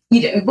 And,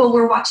 well,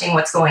 we're watching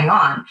what's going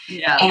on.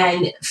 Yeah.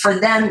 And for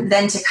them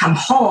then to come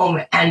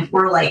home and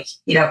we're like,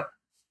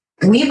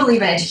 we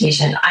believe in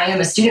education. I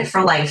am a student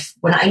for life.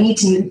 When I need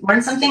to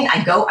learn something,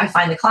 I go, I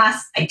find the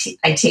class, I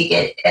take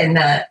it,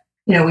 and,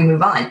 we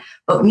move on.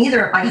 But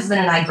neither my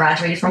husband and I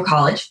graduated from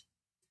college.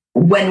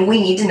 When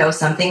we need to know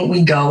something,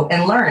 we go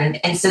and learn.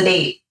 And so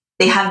they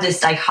have this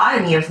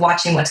dichotomy of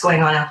watching what's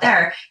going on out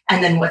there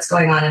and then what's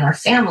going on in our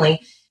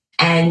family.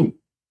 And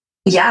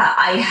yeah,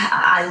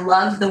 I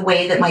love the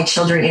way that my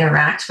children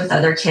interact with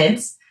other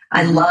kids.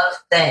 I love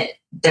that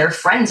their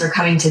friends are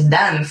coming to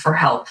them for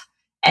help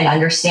and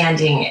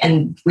understanding.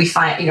 And we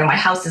find, my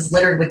house is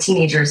littered with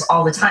teenagers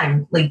all the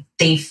time. Like,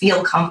 they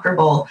feel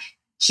comfortable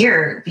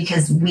here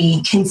because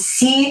we can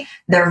see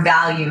their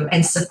value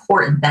and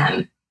support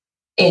them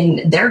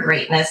in their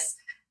greatness,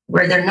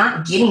 where they're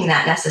not getting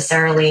that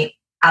necessarily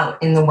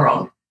out in the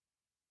world.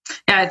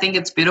 Yeah, I think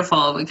it's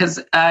beautiful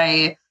because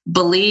I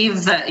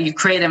believe that you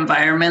create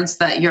environments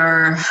that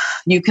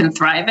you can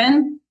thrive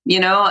in,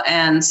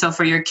 and so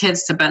for your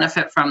kids to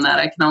benefit from that,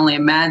 I can only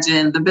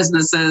imagine the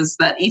businesses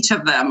that each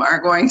of them are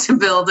going to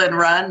build and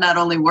run, not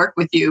only work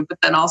with you, but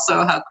then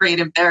also how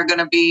creative they're going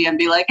to be and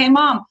be like, hey,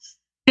 Mom,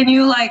 can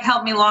you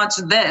help me launch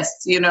this,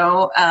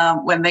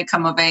 when they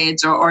come of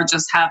age, or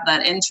just have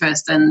that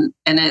interest.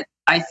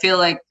 I feel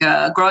like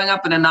growing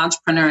up in an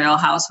entrepreneurial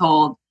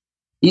household,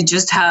 you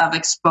just have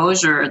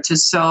exposure to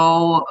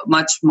so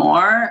much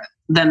more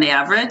than the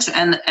average,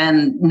 and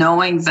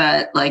knowing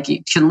that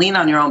you can lean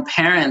on your own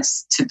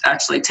parents to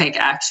actually take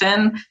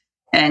action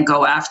and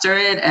go after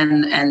it,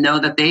 and know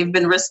that they've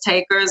been risk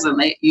takers and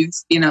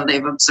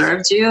they've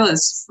observed you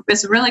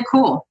is really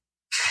cool.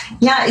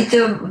 Yeah,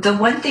 the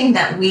one thing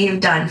that we've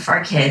done for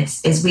our kids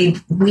is we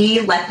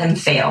let them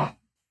fail.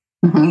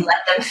 Mm-hmm. We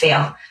let them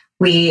fail.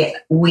 We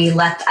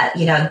let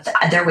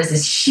there was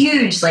this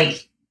huge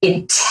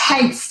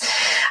intense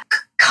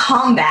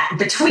combat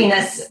between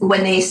us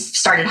when they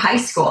started high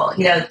school,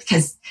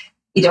 because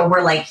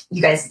we're like,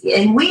 you guys,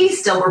 and we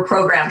still were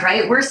programmed,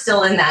 right? We're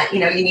still in that,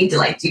 you need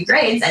to do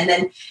grades. And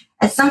then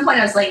at some point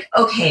I was like,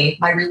 okay,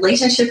 my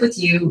relationship with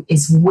you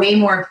is way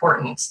more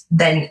important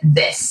than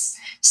this.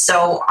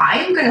 So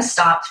I'm going to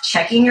stop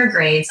checking your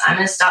grades. I'm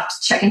going to stop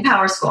checking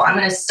Power School. I'm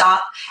going to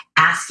stop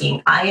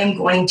asking. I am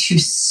going to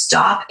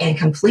stop and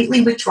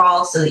completely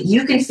withdraw so that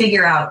you can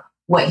figure out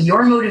what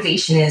your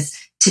motivation is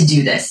to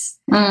do this.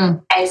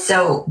 Mm. And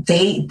so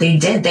they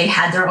did. They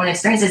had their own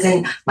experiences.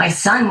 And my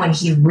son, when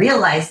he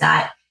realized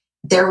that,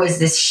 there was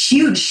this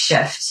huge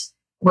shift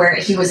where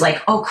he was like,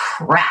 oh,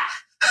 crap.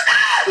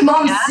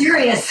 Mom's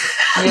serious.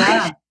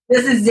 Yeah.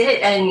 This is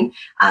it. And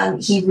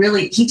he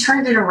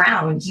turned it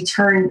around. He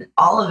turned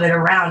all of it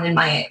around. And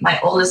my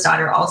oldest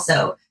daughter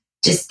also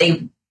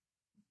it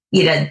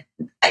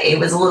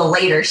was a little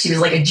later. She was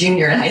like a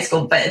junior in high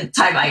school, but at the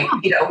time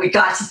we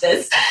got to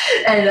this.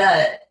 And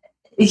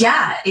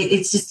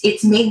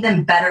it's made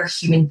them better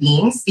human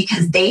beings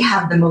because they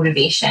have the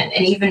motivation.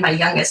 And even my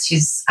youngest,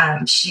 she's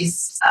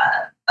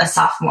a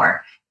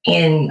sophomore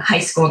in high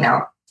school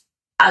now.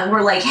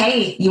 We're like,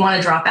 hey, you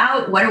want to drop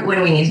out? What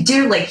do we need to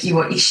do?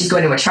 She's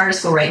going to a charter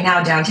school right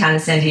now downtown in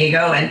San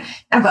Diego,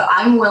 but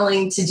I'm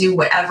willing to do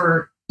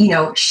whatever.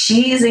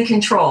 She is in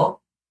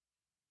control.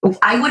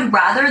 I would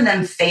rather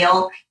them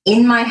fail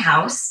in my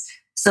house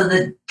so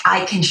that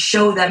I can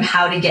show them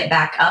how to get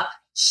back up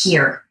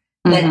here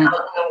than out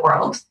in the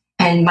world.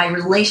 And my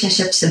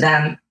relationship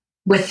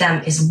with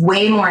them is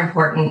way more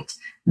important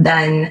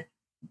than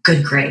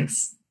good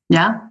grades.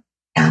 Yeah.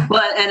 Yeah.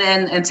 Well,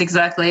 and it's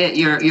exactly it.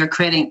 You're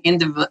creating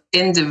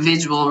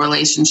individual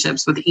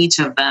relationships with each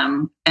of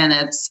them, and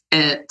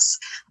it's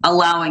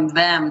allowing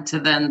them to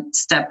then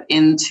step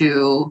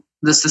into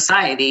the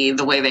society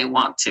the way they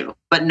want to,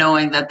 but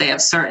knowing that they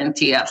have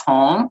certainty at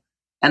home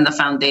and the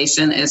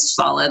foundation is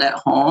solid at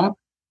home,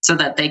 so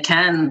that they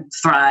can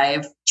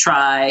thrive,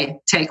 try,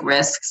 take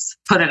risks,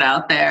 put it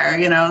out there.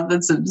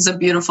 It's a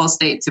beautiful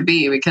state to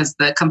be, because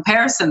the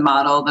comparison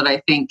model that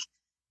I think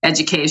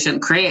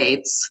education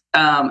creates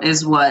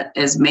is what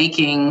is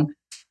making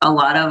a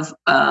lot of,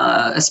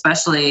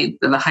 especially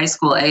the high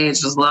school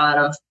age, there's a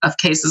lot of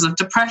cases of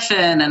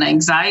depression and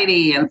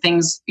anxiety and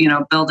things,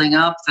 building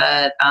up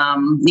that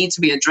need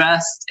to be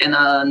addressed in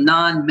a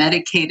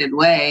non-medicated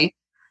way,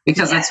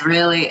 because it's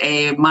really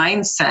a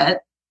mindset.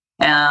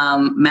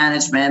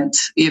 Management,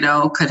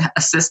 could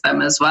assist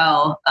them as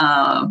well.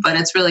 But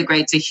it's really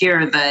great to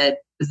hear that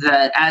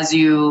as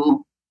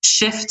you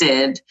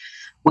shifted,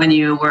 when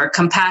you were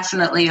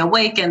compassionately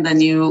awakened,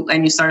 and you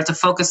started to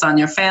focus on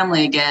your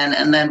family again,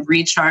 and then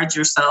recharge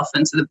yourself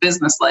into the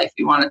business life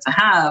you wanted to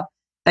have,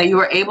 that you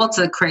were able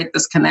to create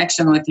this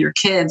connection with your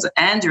kids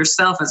and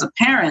yourself as a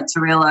parent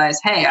to realize,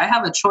 hey, I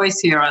have a choice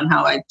here on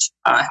how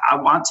I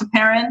want to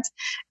parent,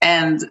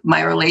 and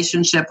my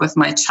relationship with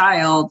my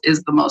child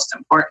is the most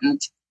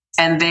important.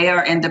 And they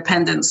are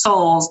independent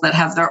souls that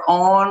have their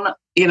own,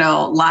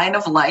 line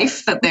of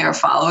life that they are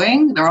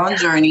following, their own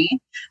journey.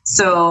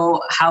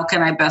 So how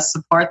can I best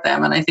support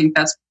them? And I think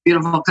that's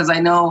beautiful, because I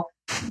know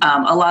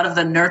a lot of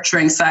the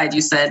nurturing side,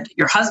 you said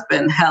your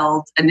husband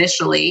held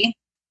initially.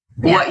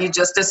 Yeah. What you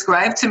just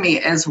described to me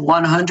is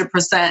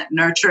 100%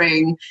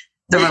 nurturing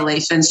the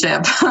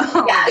relationship.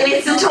 Yeah,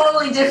 it's a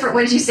totally different.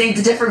 What did you say?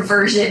 It's a different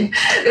version.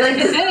 Like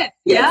is it?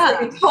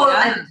 Yeah, it's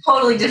like a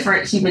totally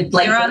different human.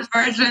 Like you're on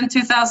version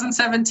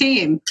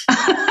 2017,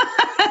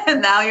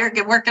 and now you're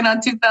working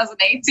on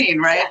 2018,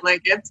 right? Yeah.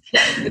 Like it's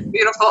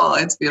beautiful.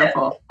 It's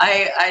beautiful.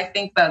 Yeah. I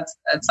think that's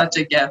such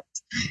a gift.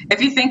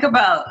 If you think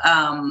about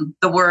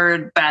the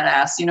word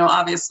badass,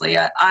 obviously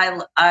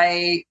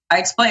I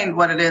explained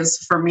what it is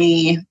for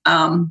me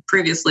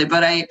previously,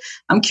 but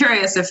I'm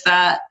curious if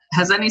that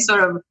has any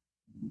sort of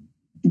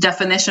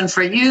definition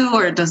for you,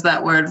 or does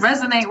that word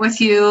resonate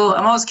with you?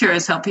 I'm always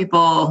curious how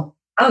people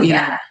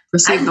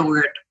perceive the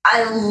word.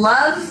 I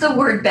love the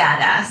word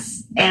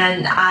badass,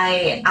 and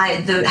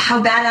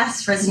how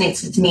badass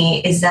resonates with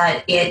me is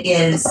that it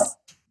is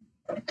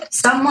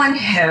someone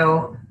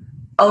who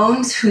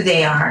owns who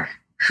they are,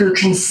 who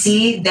can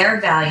see their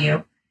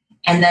value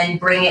and then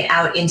bring it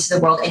out into the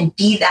world and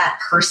be that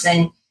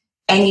person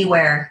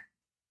anywhere,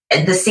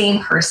 the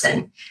same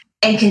person,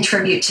 and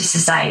contribute to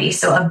society.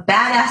 So a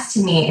badass to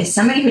me is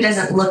somebody who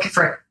doesn't look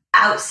for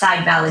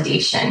outside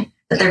validation,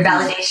 that their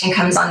validation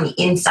comes on the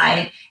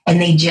inside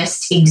and they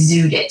just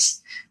exude it.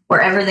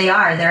 Wherever they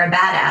are, they're a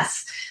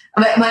badass.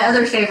 My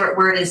other favorite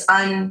word is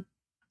I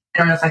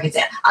don't know if I could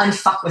say it,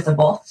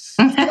 unfuckwithable.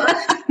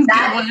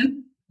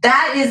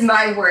 That is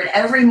my word.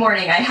 Every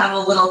morning I have a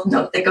little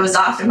note that goes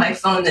off in my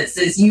phone that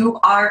says,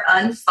 you are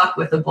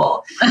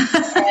unfuckwithable.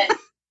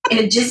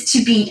 And just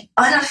to be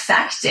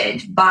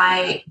unaffected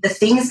by the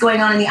things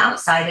going on the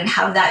outside and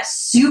have that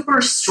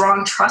super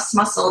strong trust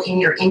muscle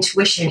in your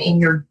intuition, in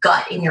your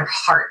gut, in your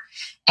heart,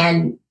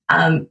 and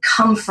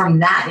come from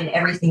that in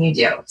everything you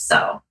do.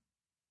 So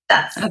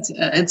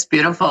it's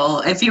beautiful.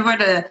 If you were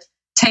to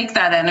take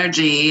that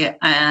energy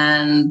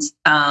and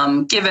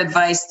give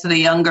advice to the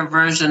younger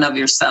version of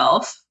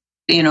yourself,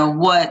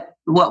 what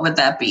would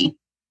that be?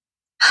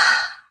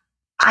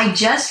 I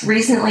just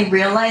recently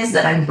realized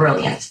that I'm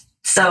brilliant.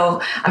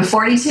 So I'm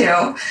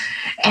 42,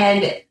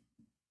 and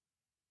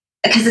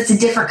because it's a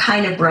different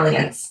kind of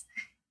brilliance.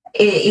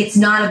 It's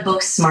not a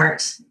book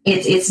smart.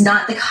 It's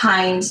not the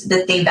kind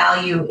that they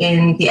value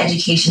in the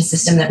education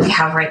system that we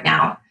have right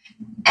now.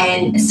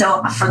 And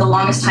so for the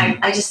longest time,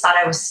 I just thought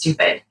I was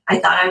stupid. I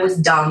thought I was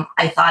dumb.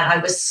 I thought I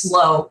was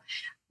slow,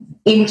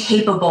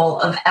 incapable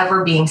of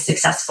ever being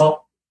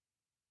successful.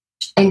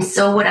 And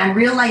so what I'm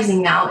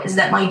realizing now is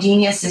that my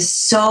genius is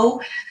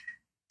so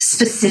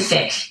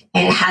specific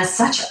and has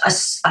such a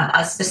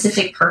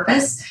specific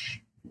purpose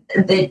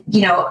that,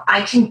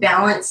 I can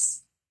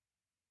balance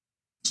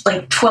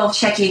like 12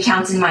 checking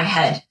accounts in my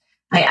head.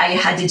 I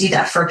had to do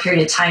that for a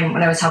period of time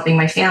when I was helping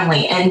my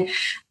family. And,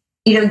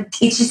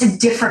 it's just a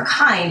different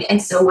kind.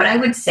 And so what I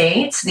would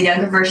say to the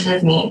younger version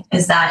of me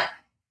is that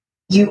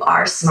you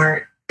are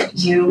smart.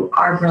 You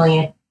are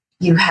brilliant.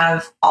 You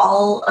have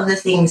all of the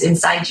things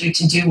inside you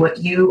to do what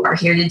you are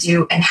here to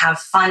do and have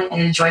fun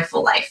and a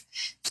joyful life.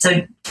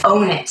 So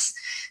own it.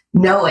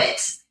 Know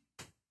it.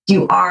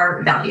 You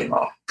are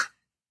valuable.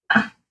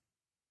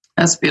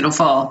 That's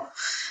beautiful.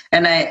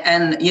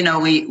 And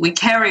we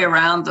carry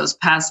around those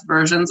past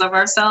versions of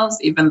ourselves,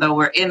 even though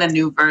we're in a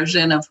new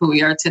version of who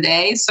we are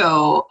today.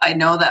 So I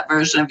know that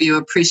version of you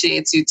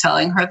appreciates you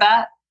telling her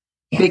that,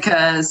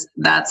 because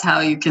that's how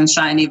you can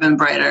shine even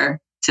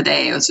brighter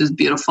today, which is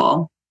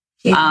beautiful.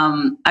 Yeah.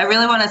 I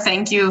really want to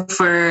thank you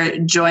for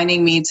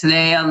joining me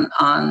today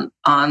on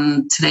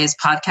today's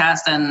podcast.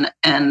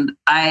 And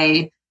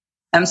I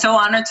am so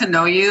honored to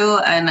know you,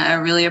 and I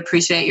really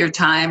appreciate your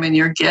time and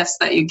your gifts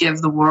that you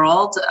give the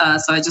world.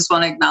 So I just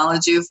want to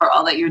acknowledge you for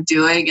all that you're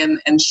doing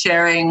and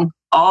sharing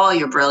all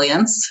your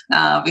brilliance,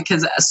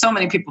 because so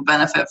many people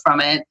benefit from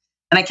it.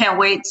 And I can't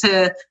wait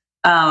to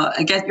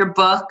get your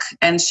book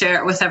and share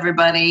it with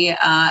everybody.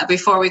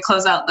 Before we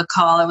close out the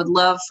call, I would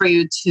love for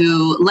you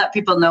to let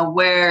people know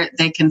where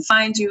they can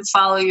find you,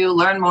 follow you,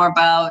 learn more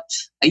about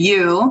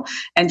you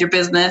and your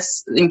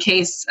business in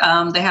case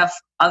they have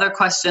other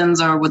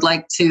questions or would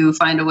like to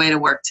find a way to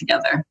work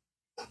together.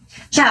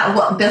 Yeah,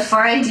 well, before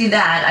I do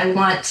that, I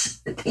want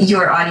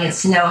your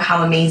audience to know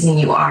how amazing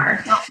you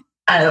are.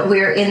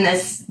 We're in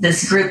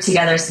this group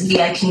together, it's a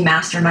VIP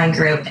mastermind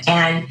group,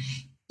 and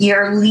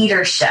your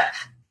leadership,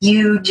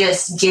 you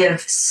just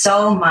give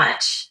so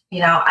much.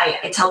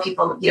 I tell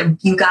people,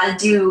 you got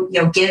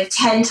to give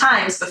 10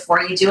 times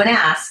before you do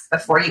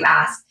before you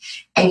ask.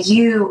 And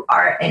you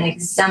are an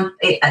example,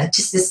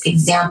 just this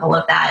example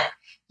of that.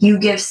 You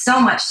give so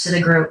much to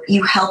the group.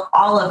 You help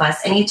all of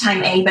us.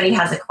 Anytime anybody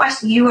has a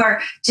question, you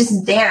are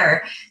just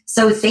there.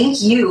 So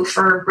thank you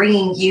for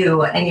bringing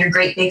you and your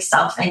great big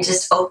self and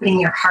just opening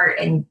your heart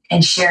and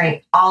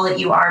sharing all that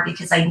you are,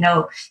 because I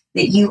know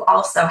that you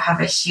also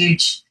have a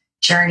huge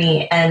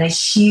journey and a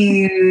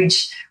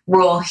huge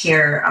role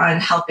here on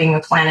helping the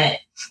planet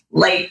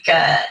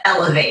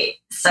elevate.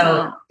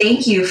 So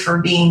thank you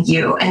for being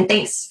you, and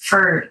thanks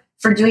for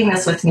doing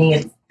this with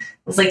me.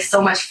 was like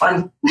so much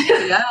fun.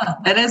 Yeah,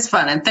 it is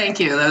fun. And thank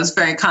you. That was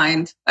very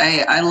kind.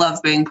 I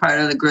love being part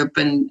of the group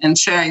and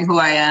sharing who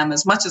I am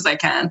as much as I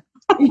can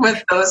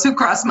with those who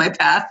cross my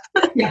path.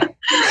 Yeah.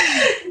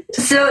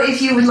 So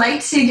if you would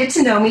like to get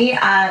to know me,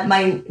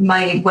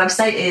 my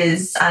website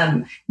is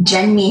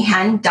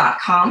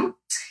jenmeehan.com.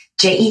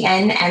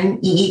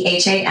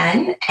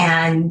 JenMeehan,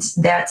 and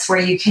that's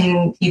where you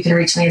can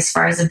reach me as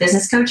far as a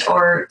business coach,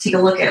 or take a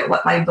look at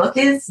what my book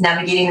is,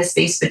 Navigating the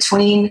Space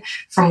Between,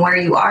 from where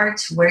you are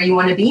to where you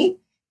want to be,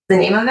 the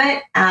name of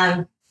it.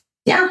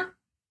 Yeah,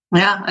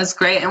 that's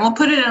great. And we'll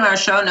put it in our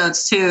show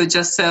notes too,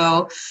 just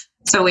so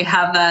we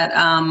have that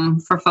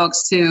for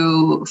folks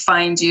to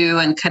find you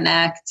and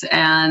connect.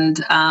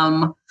 And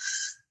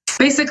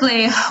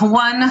basically,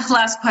 one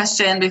last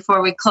question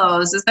before we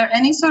close. Is there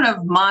any sort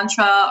of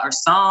mantra or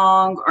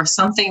song or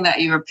something that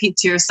you repeat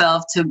to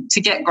yourself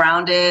to get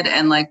grounded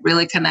and like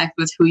really connect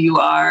with who you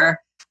are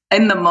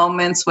in the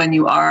moments when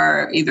you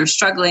are either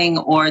struggling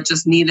or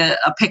just need a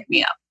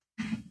pick-me-up?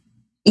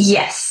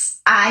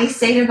 Yes. I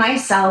say to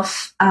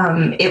myself,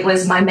 it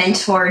was my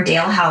mentor,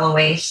 Dale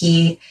Holloway.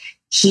 He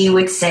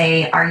would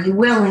say, are you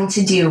willing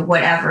to do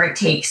whatever it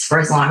takes for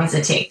as long as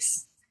it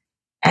takes?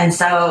 And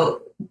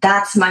so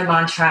that's my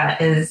mantra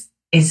is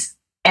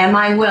am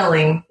I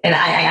willing? And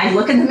I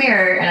look in the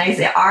mirror and I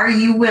say, are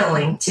you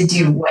willing to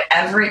do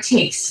whatever it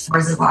takes for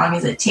as long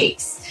as it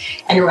takes?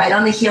 And right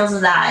on the heels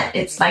of that,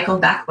 it's Michael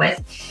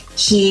Beckwith.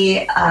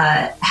 He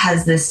said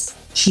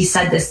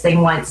this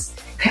thing once,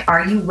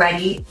 are you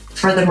ready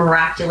for the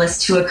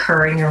miraculous to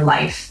occur in your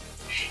life?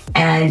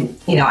 And,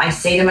 I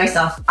say to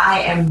myself, I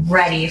am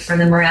ready for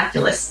the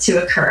miraculous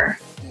to occur.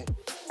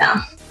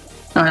 Yeah.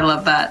 Oh, I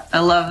love that.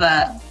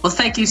 Well,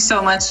 thank you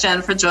so much,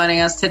 Jen, for joining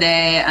us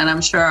today. And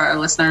I'm sure our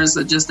listeners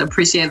would just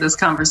appreciate this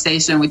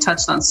conversation. We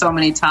touched on so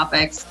many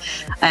topics,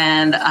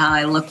 and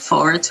I look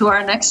forward to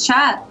our next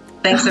chat.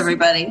 Thanks,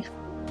 everybody.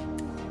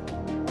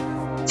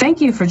 Thank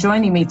you for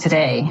joining me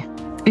today.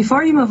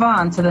 Before you move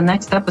on to the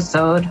next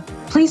episode,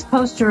 please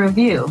post your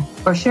review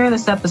or share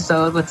this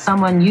episode with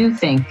someone you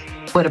think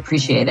would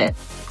appreciate it.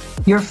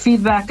 Your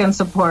feedback and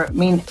support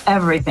mean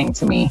everything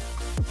to me.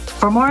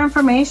 For more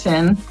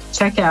information,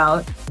 check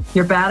out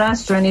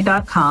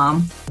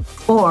yourbadassjourney.com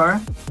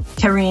or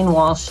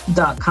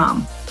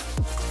KareenWalsh.com.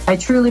 I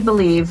truly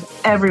believe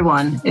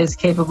everyone is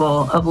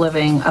capable of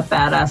living a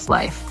badass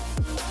life.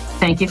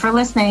 Thank you for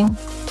listening.